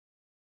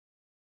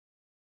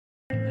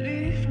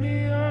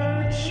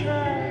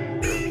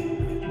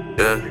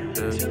Yeah.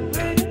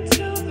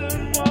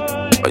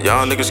 But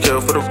y'all niggas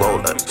kill for the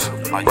Rolex.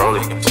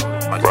 Rollie,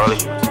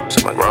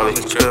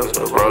 kill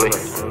for the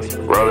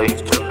Rollie,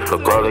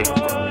 look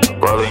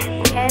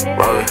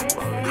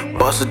Rollie.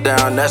 Bust it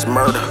down, that's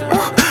murder.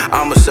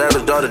 I'm a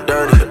savage, daughter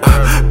dirty.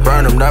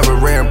 Burn them, never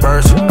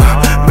reimburse.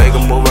 Make a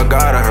move, I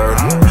gotta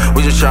hurt.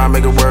 We just try to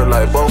make it work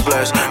like both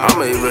flash.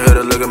 I'ma even hit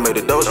a look and make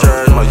the dough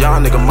trash. My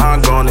young nigga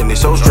mind gone and he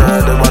so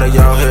strapped. That's why they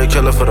y'all here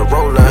killing for the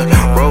Rolex.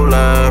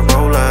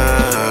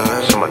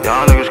 So my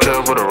young niggas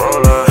kill for the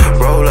Rolex.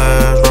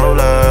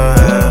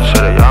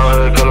 Shit, they y'all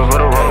here killing for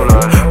the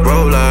Rolex.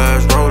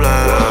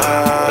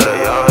 Shit,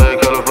 they y'all here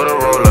killing for the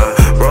Rolex.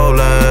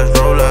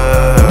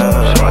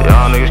 So my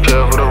young niggas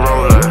kill for the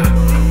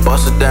Rolex.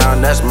 Bust it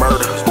down, that's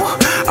murder.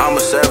 I'm a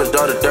savage,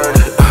 daughter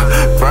dirty.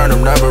 Burn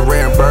them, never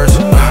reimburse.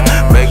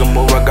 Make a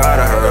move, I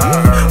gotta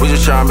hurt. We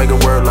just try to make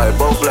it work like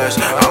both flash.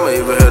 I'ma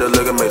even hit a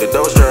look and make the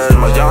dough trash.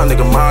 My young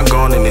nigga mind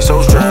gone and he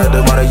so strapped.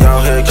 That's why they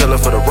y'all here killing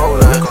for the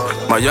Rolex.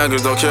 My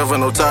youngers don't kill for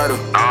no title.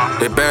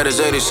 They bad as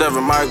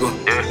 87 Michael.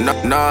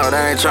 Nah,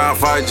 they ain't tryna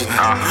fight you.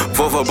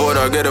 4-4 boy,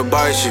 I'll get a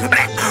bite you.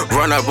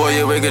 Run up, boy,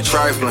 you we get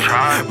trifling.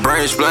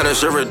 Brain splatter,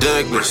 shit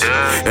ridiculous.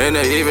 And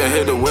they even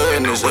hit the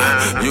witness.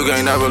 You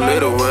can't never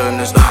lead a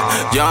witness.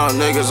 Young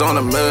niggas on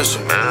a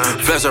mission.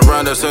 Flex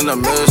around us in the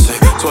mission.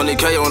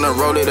 20K on the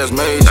rollie, that's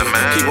major.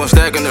 Keep on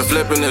stacking and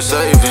flipping and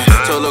saving.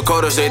 Tell the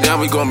quarter, say down,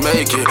 we gon'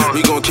 make it.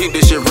 We gon' keep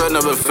this shit real,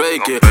 never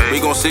fake it. We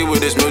gon' see where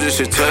this music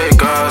should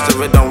take us. If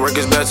it don't work,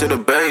 it's back to the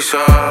base,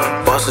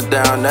 Bust it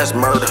down, that's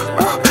murder.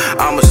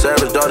 I'm a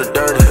savage, daughter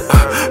dirty.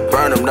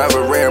 Burn them,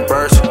 never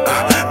reimburse.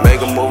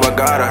 Make a move, I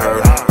gotta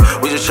hurt.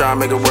 We just try to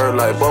make it work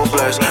like both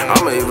flash.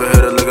 I'ma even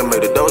hit a look and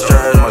make the dough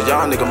trash. My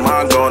young nigga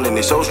mind gone and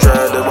he so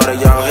strapped. That's why they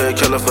y'all here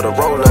killing for the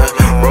Rolex.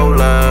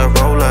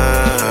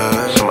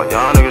 So my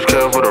young niggas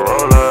kill for the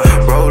Rolex.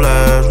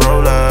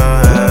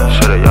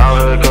 Shit, they y'all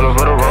here killing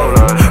for the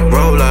Rolex.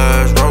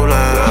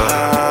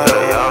 Yeah,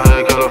 they y'all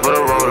here killing for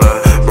the Rolex.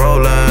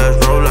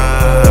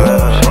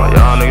 So my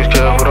young niggas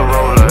kill for the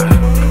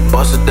Rolex.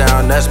 Bust it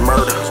down, that's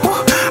murder.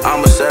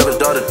 I'm a savage,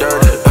 daughter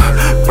dirty.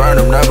 Burn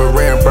them, never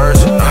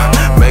reimburse.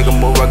 Make a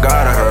move, I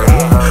gotta hurt.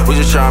 We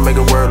just try to make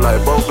it work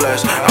like both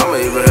flash. I'ma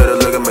even hit a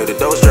look and make the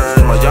dough trash.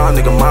 My young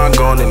nigga mind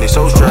gone and he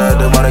so strapped.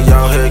 That's why they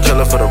y'all here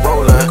killing for the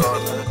Rolex.